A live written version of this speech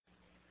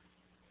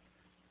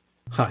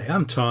Hi,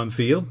 I'm Tom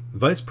Field,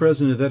 Vice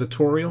President of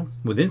Editorial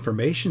with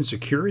Information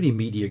Security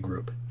Media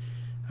Group.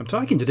 I'm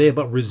talking today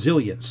about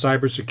resilient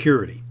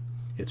cybersecurity.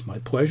 It's my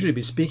pleasure to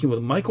be speaking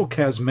with Michael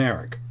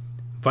Kazmarek,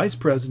 Vice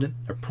President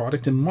of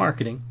Product and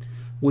Marketing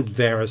with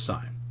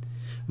VeriSign.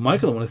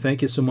 Michael, I want to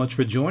thank you so much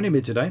for joining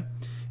me today.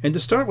 And to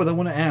start with, I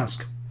want to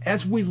ask,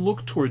 as we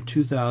look toward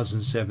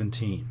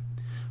 2017,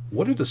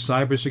 what are the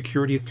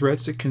cybersecurity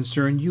threats that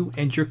concern you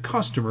and your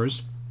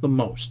customers the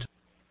most?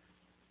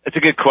 It's a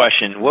good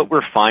question. What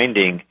we're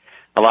finding,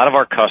 a lot of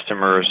our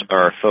customers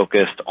are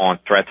focused on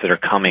threats that are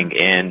coming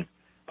in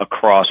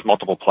across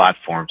multiple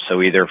platforms. So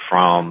either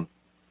from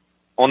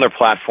on their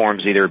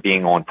platforms, either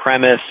being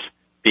on-premise,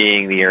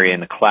 being the area in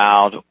the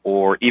cloud,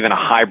 or even a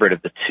hybrid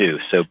of the two.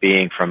 So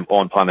being from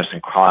on-premise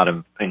and cloud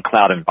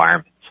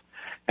environments.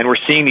 And we're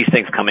seeing these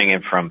things coming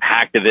in from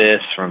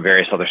hacktivists, from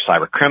various other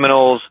cyber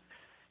criminals,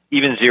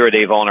 even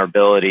zero-day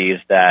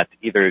vulnerabilities that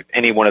either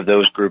any one of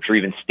those groups or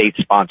even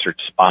state-sponsored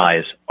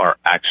spies are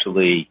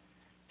actually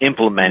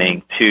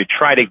implementing to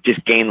try to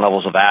just gain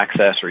levels of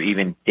access or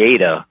even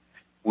data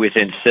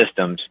within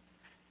systems.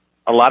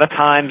 A lot of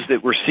times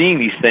that we're seeing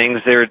these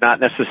things, they're not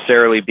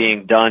necessarily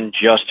being done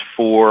just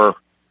for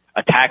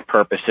attack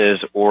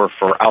purposes or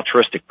for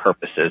altruistic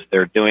purposes.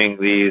 They're doing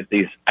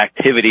these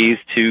activities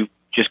to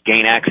just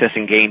gain access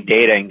and gain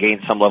data and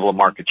gain some level of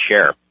market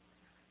share.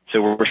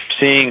 So we're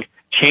seeing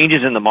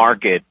changes in the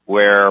market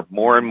where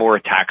more and more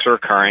attacks are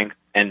occurring,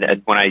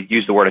 and when I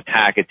use the word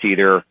attack, it's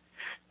either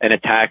an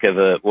attack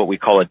of what we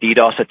call a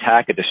DDoS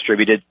attack, a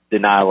distributed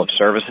denial of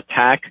service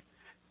attack,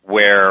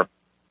 where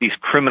these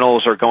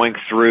criminals are going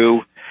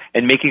through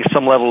and making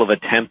some level of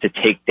attempt to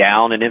take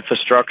down an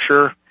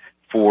infrastructure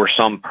for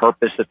some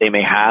purpose that they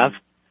may have,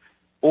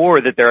 or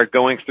that they're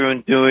going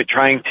through and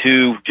trying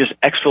to just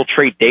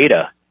exfiltrate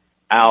data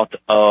out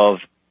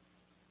of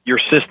your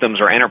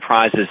systems or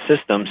enterprises'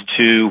 systems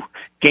to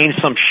gain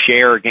some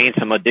share, gain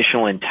some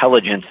additional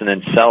intelligence, and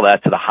then sell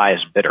that to the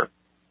highest bidder.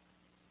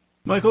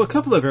 Michael, a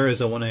couple of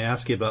areas I want to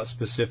ask you about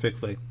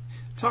specifically.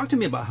 Talk to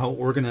me about how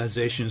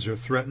organizations are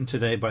threatened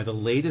today by the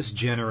latest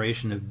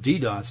generation of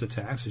DDoS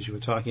attacks, as you were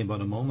talking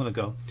about a moment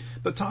ago.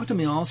 But talk to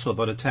me also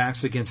about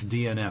attacks against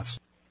DNS.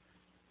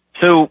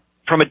 So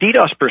from a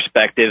DDoS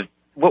perspective,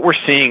 what we're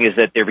seeing is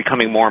that they're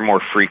becoming more and more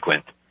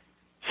frequent.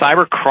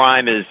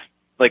 Cybercrime is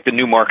like the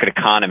new market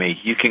economy.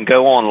 You can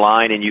go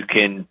online and you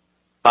can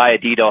buy a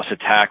DDoS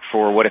attack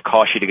for what it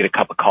costs you to get a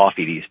cup of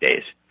coffee these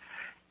days.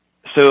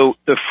 So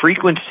the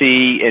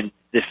frequency and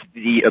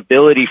the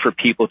ability for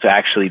people to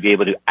actually be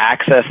able to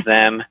access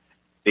them,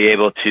 be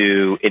able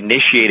to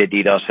initiate a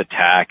DDoS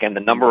attack, and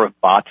the number of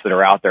bots that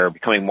are out there are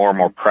becoming more and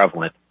more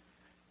prevalent.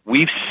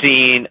 We've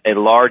seen a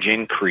large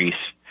increase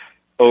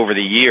over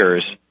the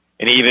years,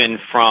 and even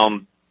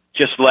from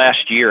just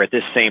last year at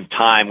this same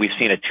time, we've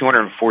seen a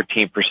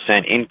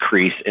 214%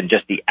 increase in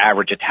just the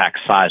average attack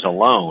size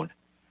alone.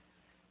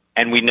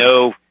 And we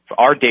know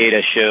our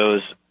data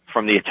shows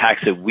from the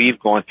attacks that we've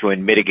gone through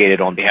and mitigated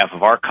on behalf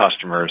of our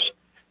customers,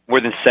 more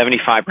than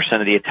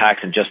 75% of the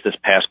attacks in just this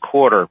past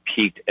quarter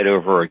peaked at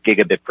over a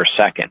gigabit per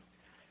second.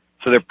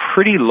 So they're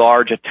pretty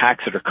large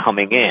attacks that are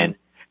coming in,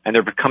 and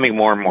they're becoming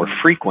more and more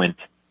frequent.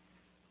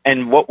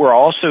 And what we're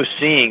also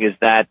seeing is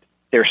that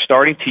they're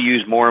starting to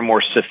use more and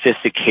more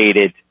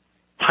sophisticated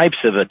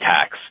types of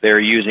attacks. They're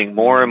using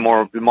more and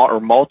more or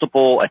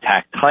multiple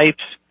attack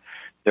types.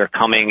 They're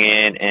coming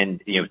in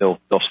and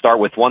they'll start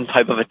with one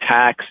type of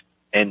attacks,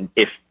 and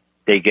if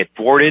they get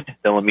thwarted,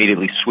 they'll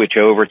immediately switch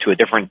over to a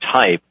different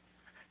type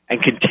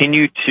and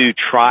continue to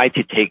try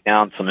to take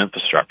down some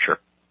infrastructure.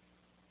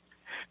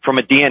 From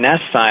a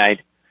DNS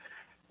side,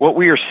 what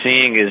we are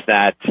seeing is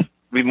that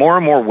more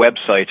and more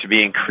websites are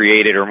being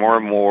created or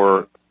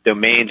more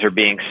domains are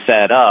being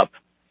set up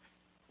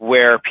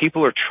where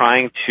people are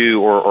trying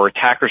to, or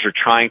attackers are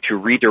trying to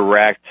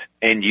redirect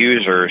end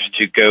users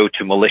to go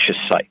to malicious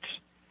sites.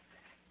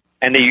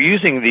 And they're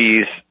using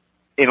these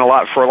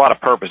for a lot of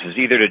purposes,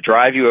 either to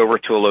drive you over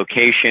to a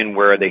location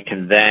where they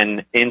can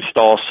then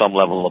install some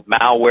level of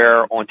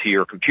malware onto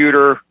your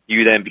computer,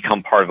 you then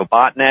become part of a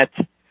botnet,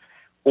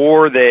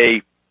 or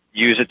they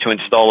use it to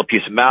install a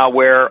piece of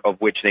malware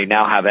of which they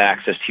now have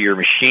access to your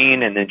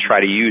machine and then try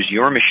to use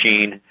your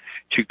machine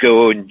to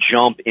go and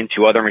jump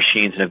into other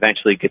machines and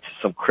eventually get to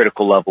some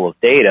critical level of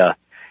data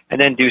and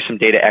then do some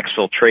data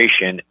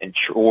exfiltration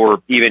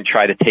or even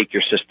try to take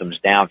your systems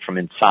down from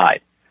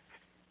inside.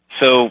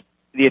 So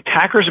the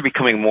attackers are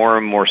becoming more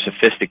and more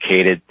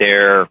sophisticated.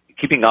 They're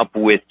keeping up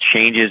with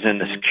changes in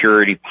the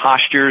security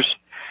postures.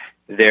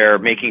 They're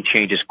making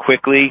changes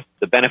quickly.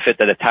 The benefit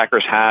that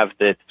attackers have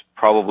that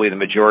probably the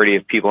majority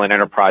of people in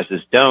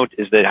enterprises don't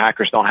is that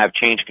hackers don't have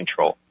change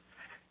control.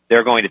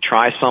 They're going to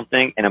try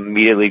something and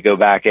immediately go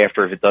back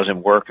after if it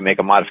doesn't work and make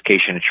a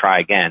modification and try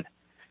again.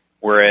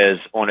 Whereas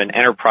on an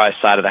enterprise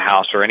side of the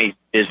house or any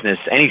business,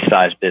 any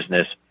size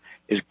business,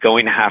 is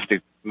going to have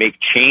to make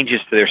changes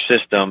to their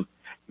system,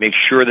 make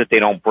sure that they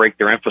don't break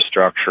their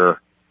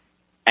infrastructure,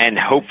 and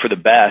hope for the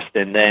best,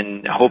 and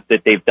then hope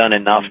that they've done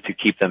enough to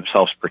keep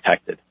themselves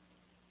protected.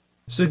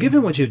 So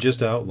given what you've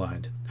just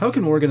outlined, how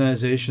can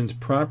organizations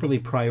properly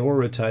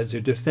prioritize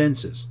their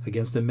defenses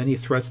against the many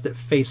threats that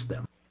face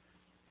them?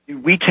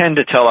 We tend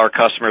to tell our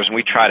customers, and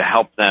we try to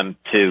help them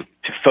to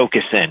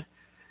focus in.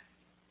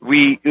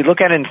 We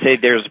look at it and say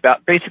there's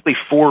about basically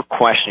 4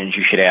 questions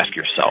you should ask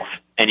yourself,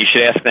 and you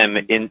should ask them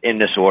in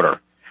this order.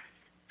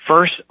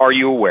 First, are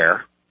you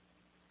aware?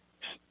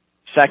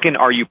 Second,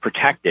 are you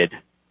protected?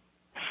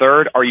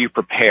 Third, are you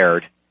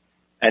prepared?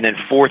 And then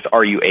fourth,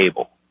 are you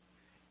able?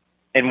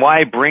 And why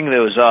I bring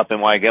those up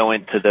and why I go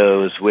into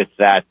those with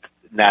that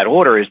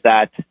order is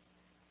that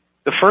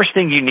the first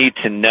thing you need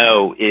to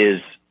know is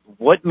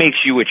what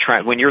makes you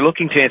attract. When you're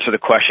looking to answer the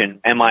question,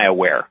 am I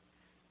aware?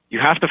 You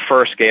have to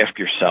first ask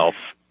yourself,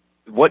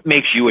 what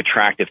makes you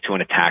attractive to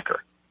an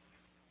attacker?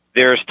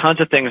 There's tons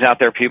of things out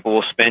there. People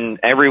will spin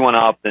everyone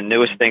up. The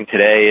newest thing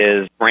today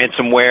is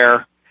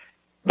ransomware.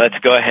 Let's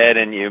go ahead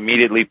and you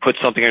immediately put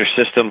something in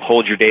your system,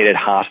 hold your data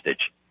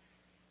hostage.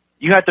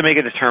 You have to make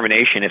a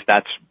determination if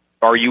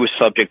are you a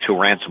subject to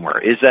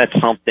ransomware? Is that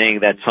something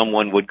that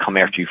someone would come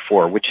after you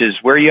for? Which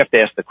is where you have to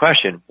ask the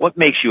question, what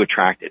makes you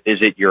attractive?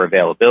 Is it your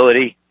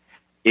availability?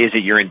 Is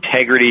it your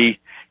integrity?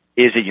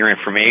 Is it your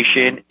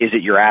information? Is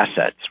it your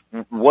assets?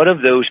 What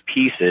of those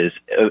pieces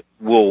does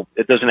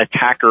an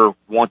attacker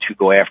want to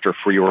go after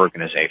for your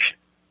organization?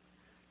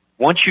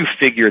 Once you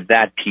figure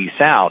that piece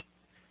out,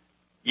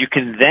 you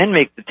can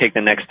then take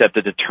the next step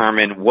to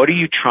determine what are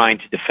you trying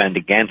to defend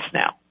against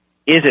now.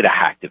 Is it a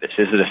hacktivist?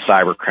 Is it a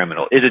cyber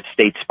criminal? Is it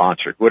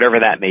state-sponsored?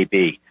 Whatever that may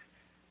be.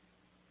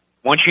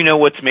 Once you know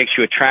what makes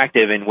you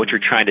attractive and what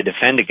you're trying to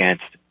defend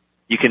against,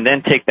 you can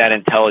then take that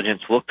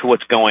intelligence, look to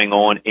what's going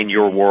on in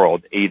your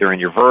world, either in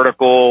your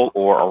vertical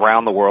or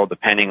around the world,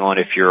 depending on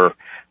if you're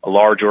a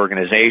large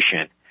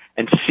organization,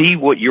 and see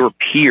what your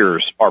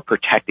peers are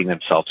protecting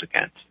themselves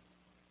against.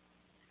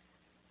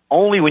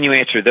 Only when you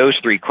answer those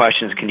 3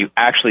 questions can you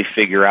actually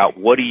figure out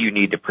what do you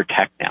need to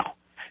protect now.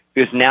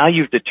 Because now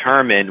you've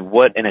determined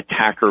what an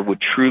attacker would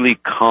truly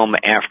come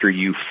after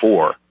you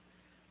for.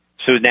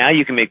 So now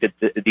you can make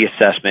the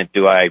assessment,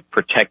 do I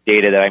protect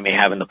data that I may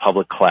have in the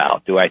public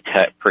cloud? Do I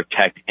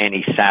protect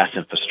any SaaS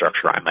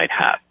infrastructure I might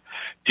have?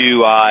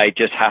 Do I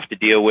just have to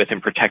deal with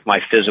and protect my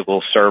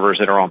physical servers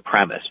that are on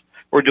premise?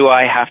 Or do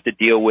I have to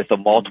deal with a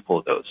multiple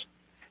of those?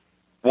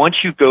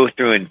 Once you go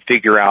through and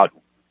figure out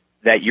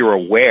that you're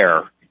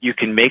aware, you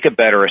can make a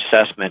better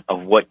assessment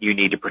of what you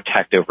need to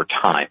protect over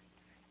time.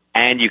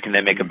 And you can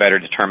then make a better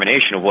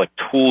determination of what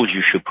tools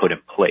you should put in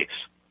place.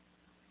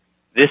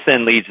 This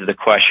then leads to the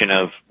question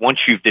of,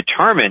 once you've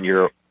determined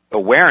your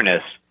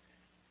awareness,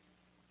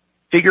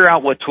 figure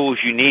out what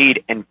tools you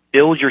need and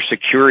build your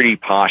security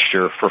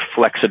posture for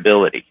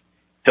flexibility.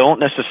 Don't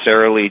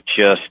necessarily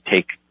just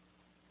take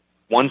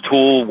one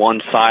tool,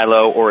 one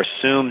silo, or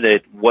assume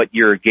that what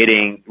you're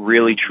getting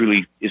really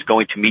truly is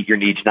going to meet your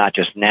needs not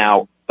just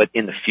now, but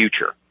in the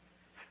future.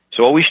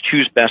 So always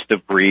choose best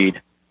of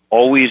breed.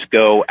 Always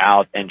go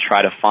out and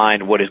try to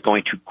find what is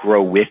going to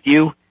grow with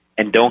you,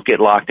 and don't get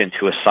locked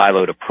into a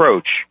siloed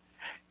approach,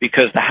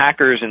 because the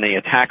hackers and the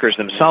attackers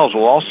themselves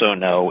will also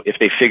know if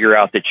they figure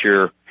out that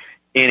you're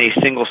in a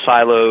single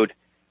siloed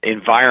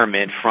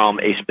environment from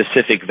a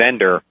specific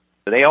vendor.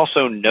 They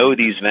also know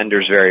these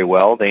vendors very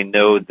well. They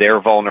know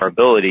their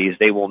vulnerabilities.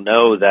 They will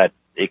know that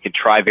they could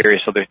try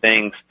various other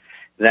things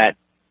that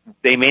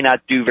they may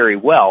not do very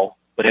well,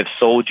 but have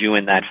sold you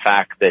in that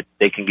fact that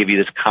they can give you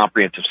this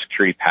comprehensive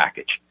security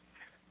package.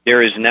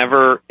 There is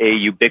never a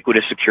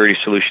ubiquitous security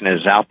solution that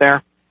is out there.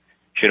 You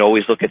should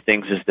always look at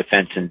things as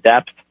defense in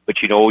depth, but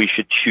you always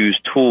should choose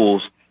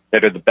tools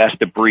that are the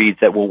best of breeds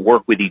that will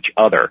work with each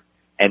other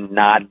and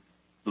not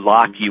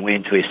lock you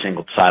into a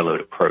single siloed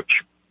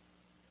approach.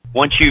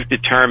 Once you've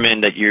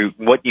determined that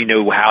what you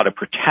know how to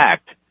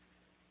protect,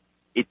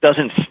 it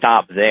doesn't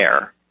stop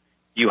there.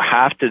 You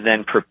have to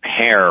then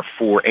prepare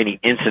for any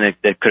incident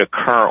that could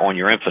occur on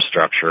your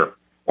infrastructure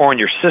or on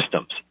your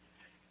systems.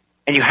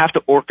 And you have to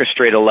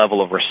orchestrate a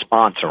level of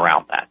response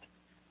around that.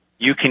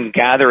 You can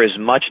gather as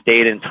much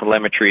data and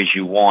telemetry as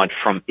you want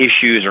from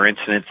issues or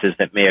incidences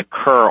that may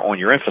occur on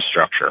your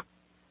infrastructure.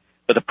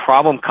 But the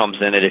problem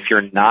comes in that if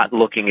you're not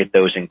looking at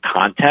those in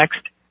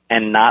context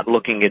and not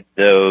looking at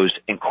those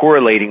and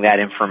correlating that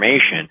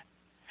information,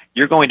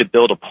 you're going to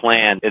build a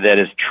plan that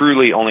is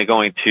truly only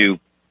going to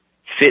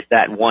fit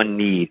that one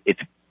need.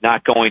 It's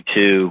not going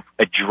to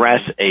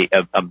address a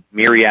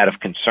myriad of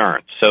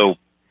concerns. So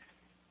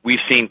we've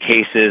seen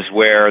cases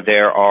where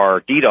there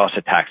are DDoS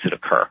attacks that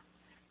occur,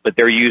 but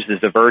they're used as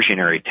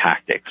diversionary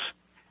tactics.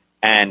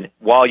 And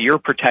while you're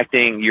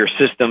protecting your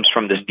systems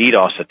from this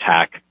DDoS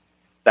attack,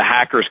 the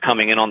hacker's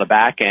coming in on the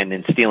back end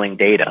and stealing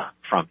data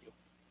from you.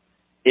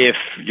 If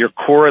you're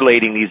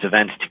correlating these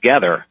events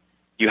together,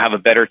 you have a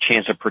better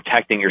chance of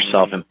protecting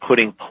yourself and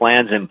putting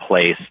plans in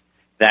place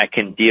that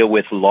can deal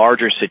with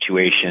larger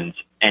situations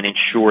and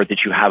ensure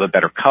that you have a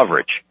better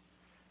coverage.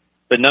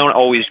 But don't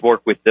always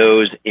work with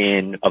those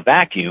in a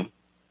vacuum.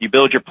 You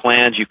build your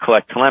plans, you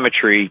collect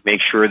telemetry,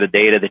 make sure the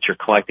data that you're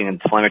collecting and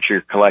the telemetry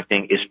you're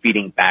collecting is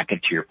feeding back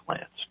into your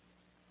plans.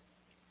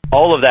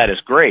 All of that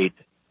is great.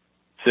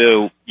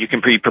 So you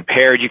can be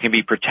prepared, you can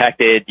be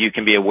protected, you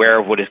can be aware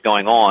of what is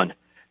going on.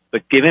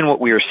 But given what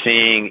we are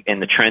seeing in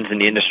the trends in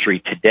the industry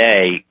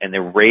today and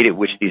the rate at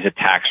which these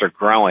attacks are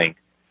growing,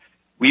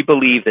 we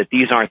believe that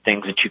these aren't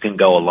things that you can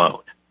go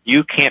alone.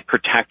 You can't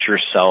protect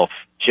yourself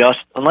just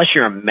unless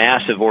you're a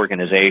massive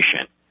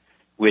organization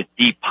with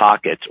deep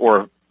pockets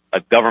or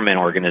a government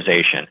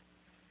organization.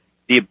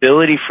 The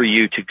ability for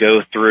you to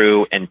go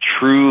through and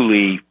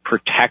truly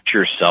protect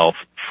yourself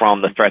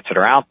from the threats that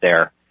are out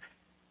there,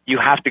 you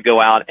have to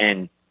go out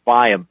and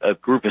buy a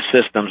group of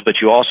systems,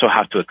 but you also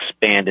have to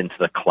expand into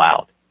the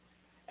cloud.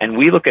 And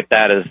we look at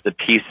that as the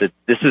piece that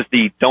this is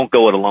the don't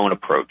go it alone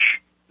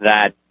approach,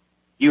 that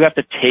you have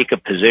to take a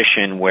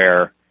position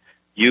where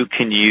you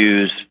can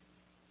use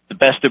the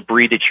best of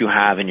breed that you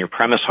have in your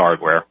premise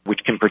hardware,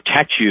 which can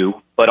protect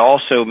you, but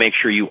also make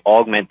sure you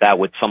augment that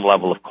with some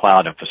level of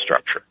cloud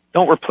infrastructure.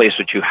 Don't replace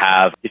what you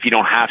have if you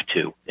don't have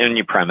to in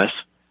your premise,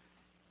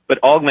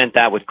 but augment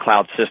that with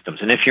cloud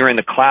systems. And if you're in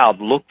the cloud,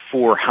 look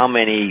for how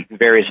many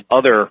various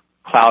other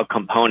cloud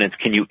components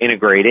can you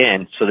integrate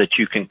in so that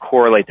you can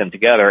correlate them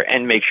together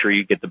and make sure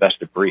you get the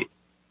best of breed.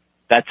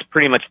 That's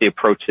pretty much the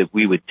approach that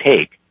we would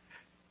take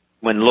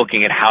when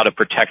looking at how to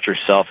protect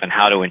yourself and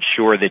how to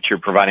ensure that you're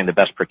providing the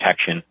best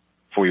protection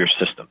for your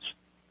systems.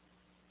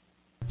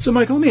 So,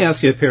 Michael, let me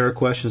ask you a pair of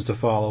questions to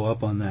follow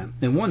up on that.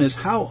 And one is,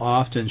 how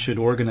often should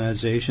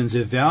organizations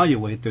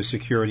evaluate their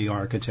security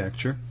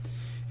architecture?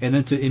 And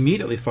then to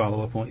immediately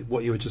follow up on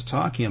what you were just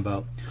talking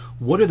about,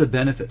 what are the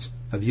benefits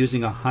of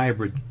using a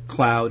hybrid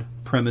cloud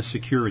premise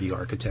security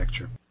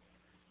architecture?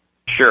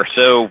 Sure.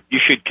 So you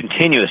should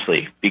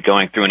continuously be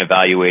going through and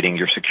evaluating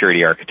your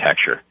security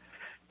architecture.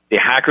 The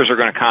hackers are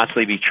going to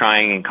constantly be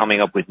trying and coming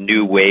up with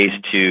new ways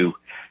to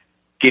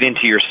get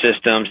into your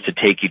systems to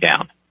take you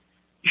down.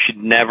 You should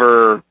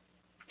never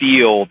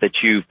feel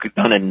that you've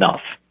done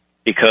enough,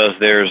 because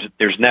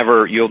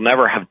you'll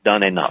never have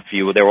done enough.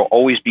 There will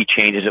always be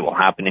changes that will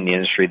happen in the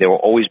industry. There will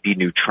always be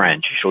new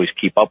trends. You should always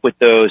keep up with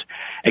those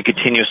and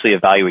continuously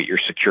evaluate your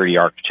security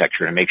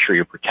architecture to make sure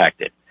you're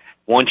protected.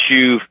 Once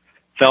you've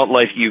felt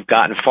like you've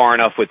gotten far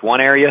enough with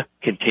one area,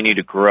 continue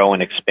to grow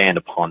and expand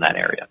upon that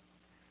area.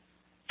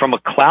 From a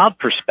cloud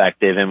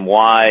perspective and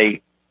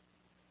why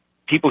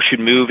people should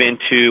move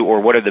into,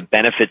 or what are the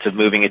benefits of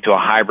moving into a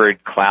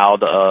hybrid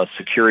cloud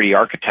security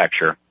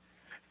architecture,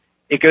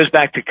 it goes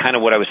back to kind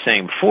of what I was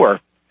saying before.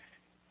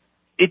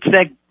 It's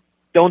that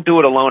don't do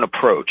it alone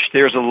approach.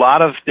 There's a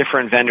lot of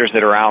different vendors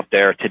that are out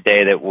there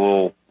today that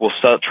will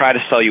try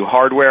to sell you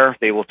hardware.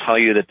 They will tell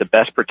you that the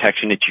best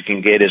protection that you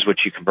can get is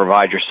what you can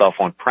provide yourself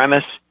on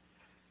premise.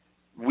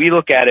 We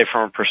look at it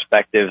from a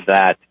perspective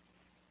that,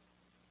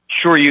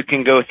 sure, you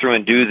can go through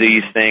and do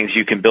these things.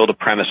 You can build a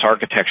premise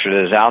architecture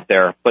that is out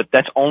there, but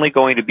that's only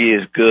going to be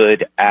as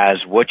good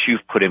as what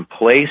you've put in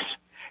place,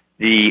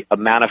 the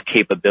amount of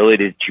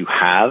capability that you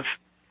have,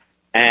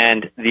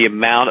 and the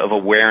amount of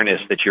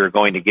awareness that you're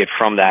going to get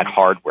from that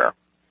hardware.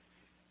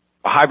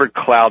 A hybrid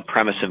cloud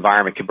premise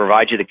environment can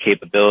provide you the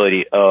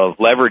capability of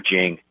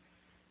leveraging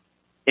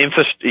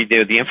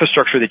the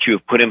infrastructure that you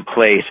have put in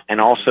place, and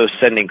also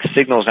sending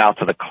signals out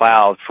to the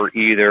cloud for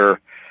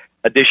either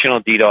additional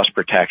DDoS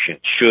protection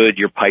should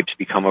your pipes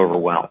become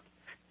overwhelmed,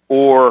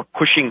 or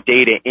pushing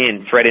data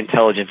in, threat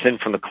intelligence in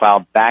from the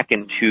cloud back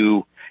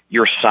into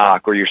your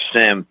SOC or your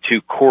SIEM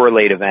to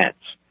correlate events,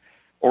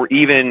 or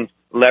even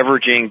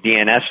leveraging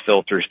DNS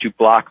filters to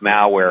block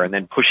malware and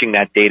then pushing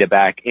that data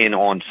back in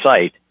on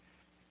site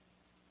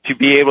to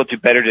be able to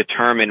better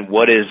determine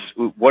what is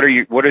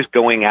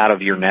going out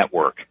of your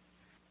network.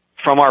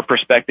 From our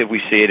perspective, we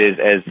see it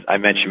as I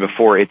mentioned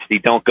before, it's the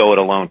don't go it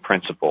alone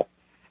principle.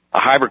 A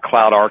hybrid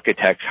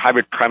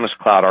premise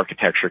cloud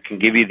architecture can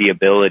give you the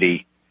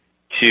ability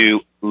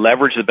to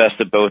leverage the best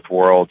of both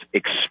worlds,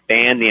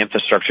 expand the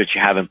infrastructure that you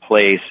have in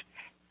place,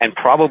 and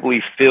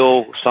probably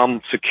fill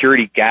some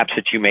security gaps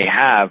that you may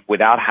have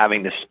without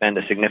having to spend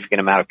a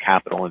significant amount of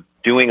capital and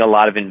doing a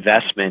lot of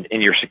investment in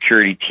your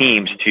security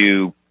teams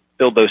to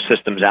build those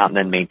systems out and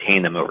then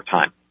maintain them over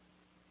time.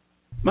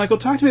 Michael,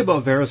 talk to me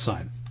about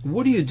VeriSign.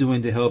 What are you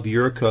doing to help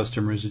your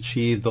customers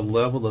achieve the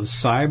level of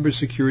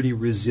cybersecurity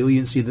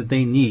resiliency that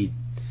they need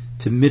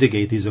to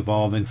mitigate these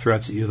evolving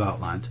threats that you've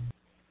outlined?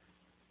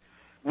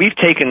 We've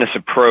taken this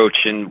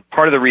approach, and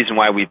part of the reason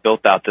why we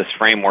built out this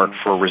framework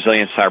for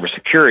resilient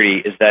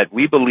cybersecurity is that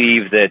we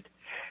believe that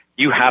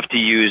you have to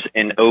use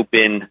an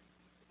open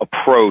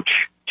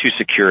approach to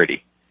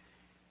security.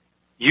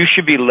 You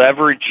should be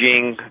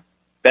leveraging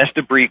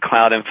best-of-breed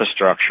cloud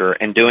infrastructure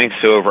and doing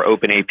so over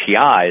open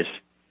APIs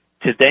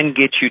to then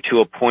get you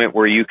to a point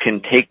where you can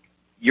take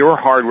your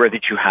hardware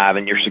that you have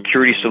and your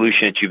security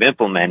solution that you've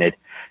implemented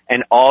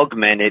and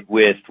augment it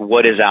with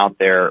what is out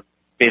there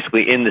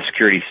basically in the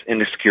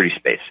security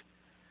space.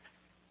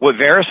 What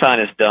VeriSign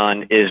has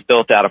done is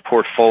built out a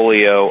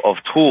portfolio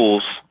of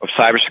tools, of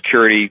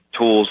cybersecurity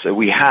tools that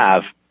we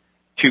have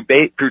to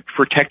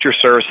protect your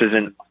services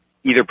and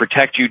either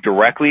protect you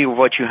directly with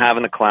what you have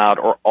in the cloud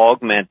or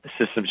augment the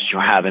systems that you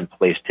have in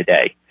place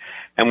today.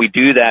 And we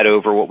do that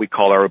over what we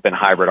call our open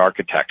hybrid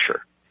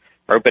architecture.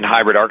 Our open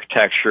hybrid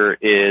architecture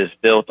is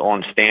built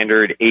on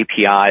standard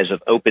APIs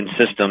of open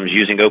systems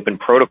using open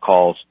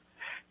protocols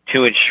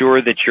to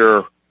ensure that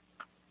your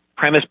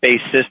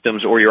premise-based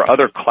systems or your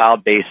other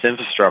cloud-based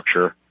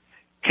infrastructure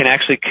can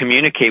actually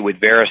communicate with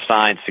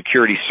VeriSign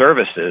security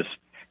services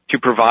to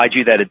provide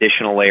you that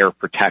additional layer of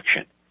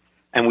protection.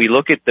 And we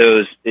look at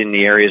those in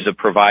the areas of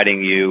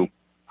providing you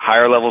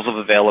higher levels of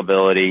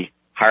availability,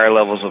 higher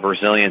levels of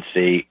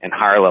resiliency, and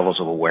higher levels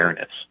of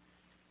awareness.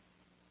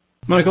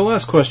 Michael,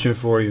 last question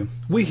for you.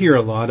 We hear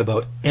a lot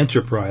about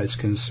enterprise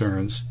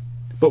concerns,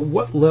 but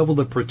what level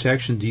of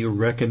protection do you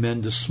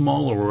recommend to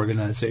smaller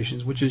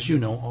organizations, which, as you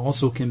know,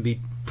 also can be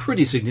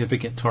pretty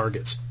significant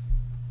targets?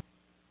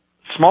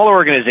 Smaller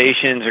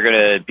organizations are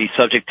going to be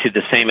subject to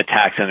the same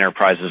attacks that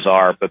enterprises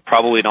are, but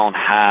probably don't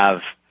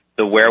have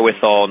the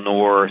wherewithal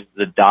nor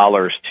the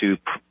dollars to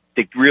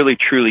really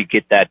truly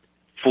get that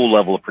full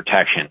level of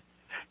protection.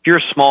 If you're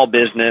a small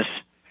business,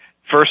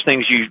 first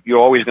things you're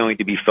always going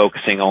to be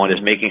focusing on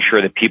is making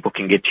sure that people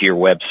can get to your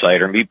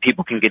website or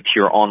people can get to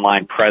your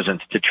online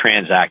presence to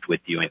transact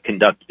with you and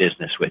conduct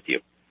business with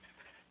you.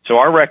 So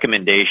our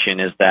recommendation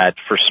is that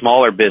for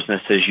smaller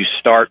businesses, you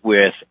start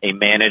with a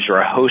managed or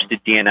a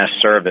hosted DNS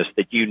service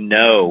that you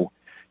know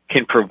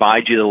can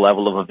provide you the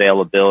level of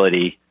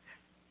availability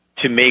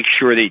to make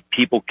sure that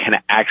people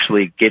can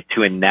actually get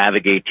to and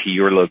navigate to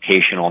your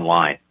location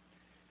online.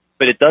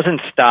 But it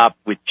doesn't stop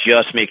with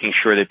just making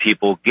sure that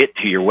people get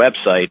to your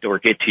website or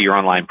get to your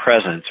online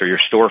presence or your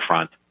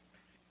storefront.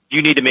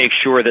 You need to make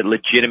sure that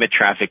legitimate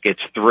traffic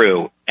gets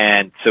through.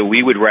 And so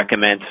we would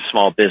recommend to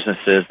small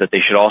businesses that they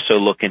should also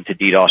look into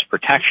DDoS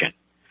protection.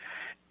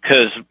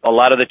 Because a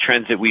lot of the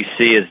trends that we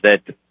see is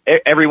that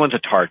everyone's a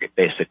target,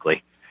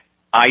 basically.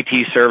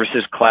 IT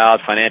services,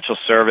 cloud, financial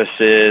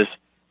services,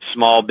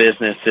 small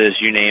businesses,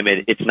 you name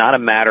it. It's not a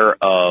matter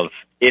of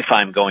if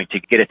I'm going to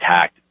get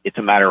attacked. It's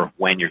a matter of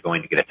when you're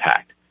going to get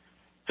attacked.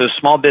 So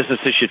small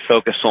businesses should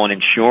focus on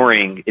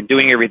ensuring and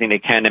doing everything they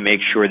can to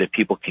make sure that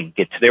people can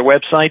get to their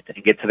website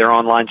and get to their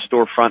online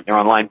storefront, their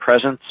online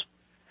presence,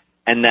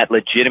 and that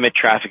legitimate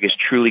traffic is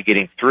truly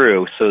getting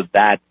through so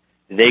that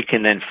they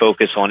can then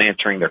focus on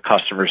answering their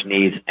customers'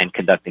 needs and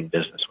conducting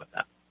business with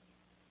them.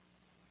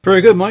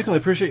 Very good, Michael. I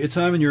appreciate your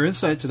time and your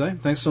insight today.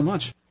 Thanks so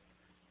much.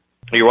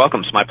 You're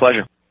welcome. It's my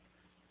pleasure.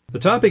 The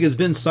topic has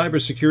been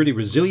cybersecurity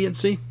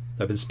resiliency.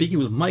 I've been speaking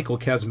with Michael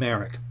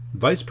Kaczmarek,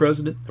 Vice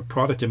President of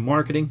Product and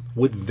Marketing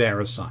with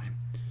VeriSign.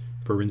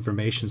 For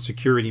Information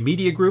Security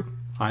Media Group,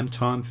 I'm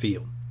Tom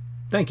Field.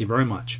 Thank you very much.